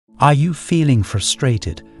Are you feeling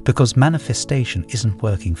frustrated because manifestation isn't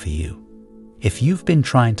working for you? If you've been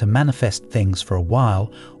trying to manifest things for a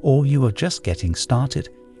while, or you are just getting started,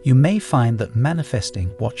 you may find that manifesting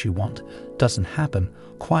what you want doesn't happen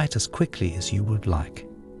quite as quickly as you would like.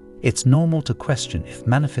 It's normal to question if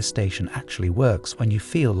manifestation actually works when you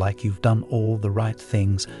feel like you've done all the right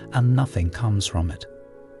things and nothing comes from it.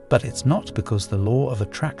 But it's not because the law of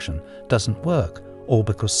attraction doesn't work or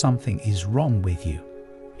because something is wrong with you.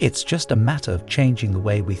 It's just a matter of changing the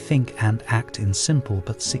way we think and act in simple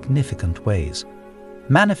but significant ways.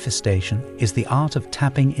 Manifestation is the art of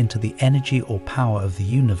tapping into the energy or power of the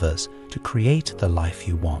universe to create the life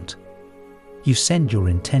you want. You send your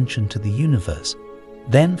intention to the universe,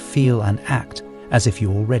 then feel and act as if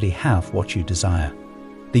you already have what you desire.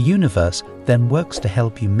 The universe then works to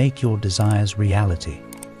help you make your desires reality.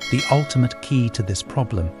 The ultimate key to this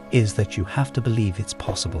problem is that you have to believe it's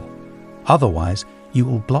possible. Otherwise, you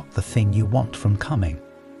will block the thing you want from coming.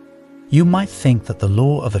 You might think that the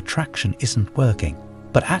law of attraction isn't working,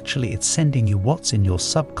 but actually it's sending you what's in your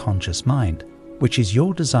subconscious mind, which is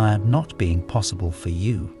your desire not being possible for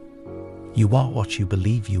you. You are what you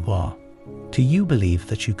believe you are. Do you believe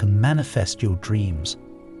that you can manifest your dreams?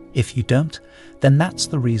 If you don't, then that's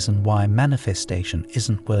the reason why manifestation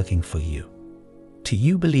isn't working for you. Do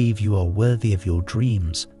you believe you are worthy of your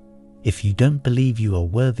dreams? If you don't believe you are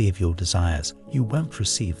worthy of your desires, you won't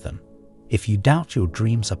receive them. If you doubt your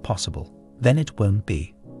dreams are possible, then it won't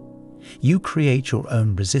be. You create your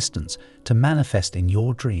own resistance to manifesting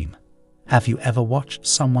your dream. Have you ever watched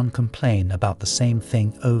someone complain about the same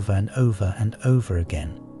thing over and over and over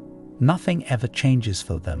again? Nothing ever changes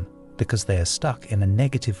for them because they are stuck in a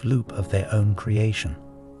negative loop of their own creation.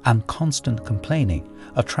 And constant complaining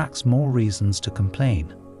attracts more reasons to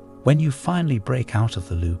complain. When you finally break out of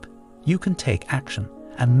the loop, you can take action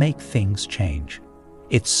and make things change.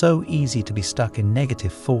 It's so easy to be stuck in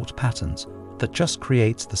negative thought patterns that just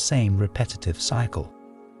creates the same repetitive cycle.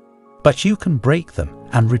 But you can break them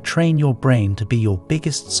and retrain your brain to be your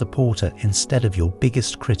biggest supporter instead of your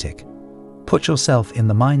biggest critic. Put yourself in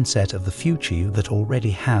the mindset of the future you that already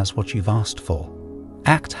has what you've asked for.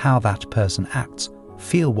 Act how that person acts,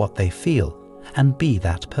 feel what they feel, and be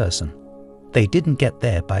that person. They didn't get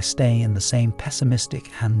there by staying in the same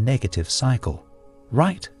pessimistic and negative cycle.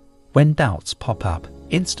 Right? When doubts pop up,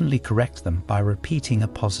 instantly correct them by repeating a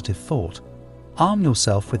positive thought. Arm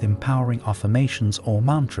yourself with empowering affirmations or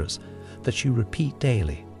mantras that you repeat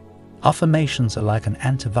daily. Affirmations are like an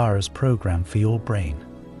antivirus program for your brain.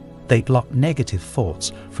 They block negative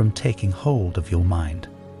thoughts from taking hold of your mind.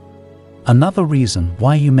 Another reason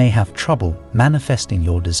why you may have trouble manifesting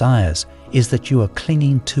your desires is that you are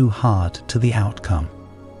clinging too hard to the outcome.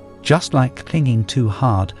 Just like clinging too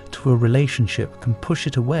hard to a relationship can push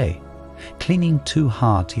it away, clinging too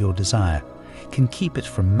hard to your desire can keep it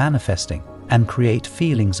from manifesting and create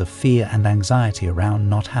feelings of fear and anxiety around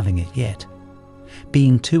not having it yet.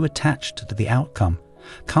 Being too attached to the outcome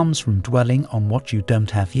comes from dwelling on what you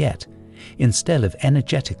don't have yet, instead of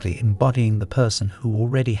energetically embodying the person who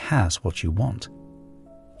already has what you want.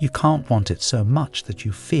 You can't want it so much that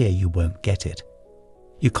you fear you won't get it.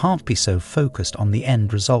 You can't be so focused on the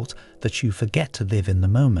end result that you forget to live in the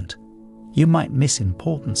moment. You might miss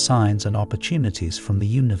important signs and opportunities from the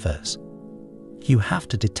universe. You have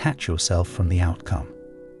to detach yourself from the outcome.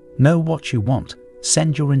 Know what you want,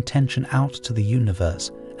 send your intention out to the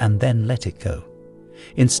universe, and then let it go.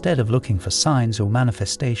 Instead of looking for signs your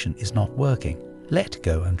manifestation is not working, let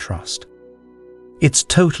go and trust. It's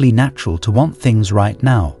totally natural to want things right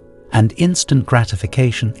now, and instant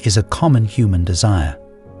gratification is a common human desire.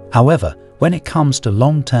 However, when it comes to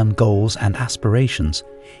long-term goals and aspirations,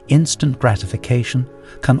 instant gratification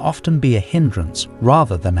can often be a hindrance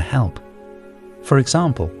rather than a help. For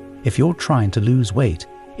example, if you're trying to lose weight,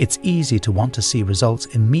 it's easy to want to see results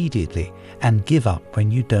immediately and give up when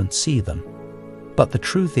you don't see them. But the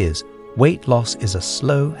truth is, weight loss is a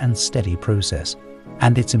slow and steady process,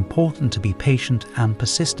 and it's important to be patient and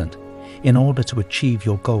persistent in order to achieve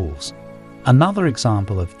your goals. Another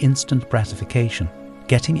example of instant gratification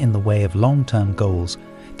getting in the way of long-term goals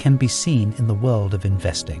can be seen in the world of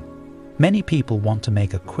investing. Many people want to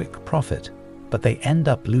make a quick profit, but they end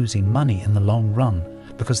up losing money in the long run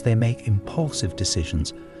because they make impulsive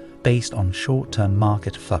decisions based on short-term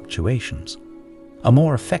market fluctuations. A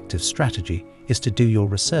more effective strategy is to do your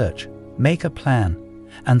research, make a plan,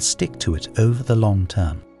 and stick to it over the long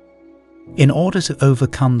term. In order to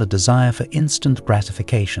overcome the desire for instant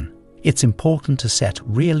gratification, it's important to set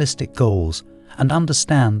realistic goals and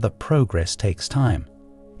understand that progress takes time.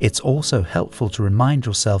 It's also helpful to remind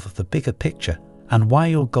yourself of the bigger picture and why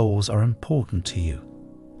your goals are important to you.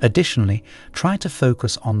 Additionally, try to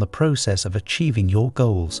focus on the process of achieving your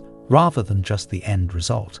goals rather than just the end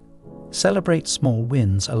result. Celebrate small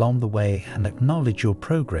wins along the way and acknowledge your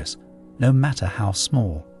progress, no matter how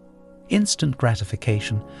small. Instant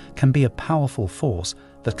gratification can be a powerful force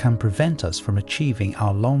that can prevent us from achieving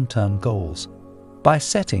our long-term goals. By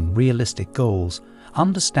setting realistic goals,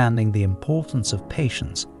 understanding the importance of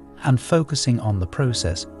patience, and focusing on the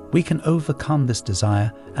process, we can overcome this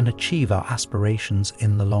desire and achieve our aspirations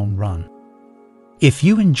in the long run. If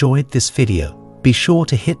you enjoyed this video, be sure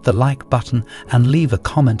to hit the like button and leave a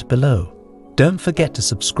comment below. Don't forget to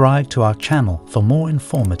subscribe to our channel for more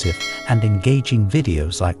informative and engaging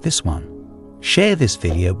videos like this one. Share this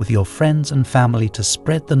video with your friends and family to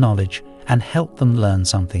spread the knowledge and help them learn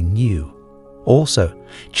something new. Also,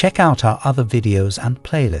 check out our other videos and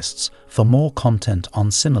playlists for more content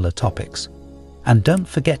on similar topics. And don't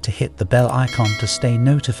forget to hit the bell icon to stay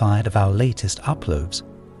notified of our latest uploads.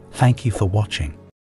 Thank you for watching.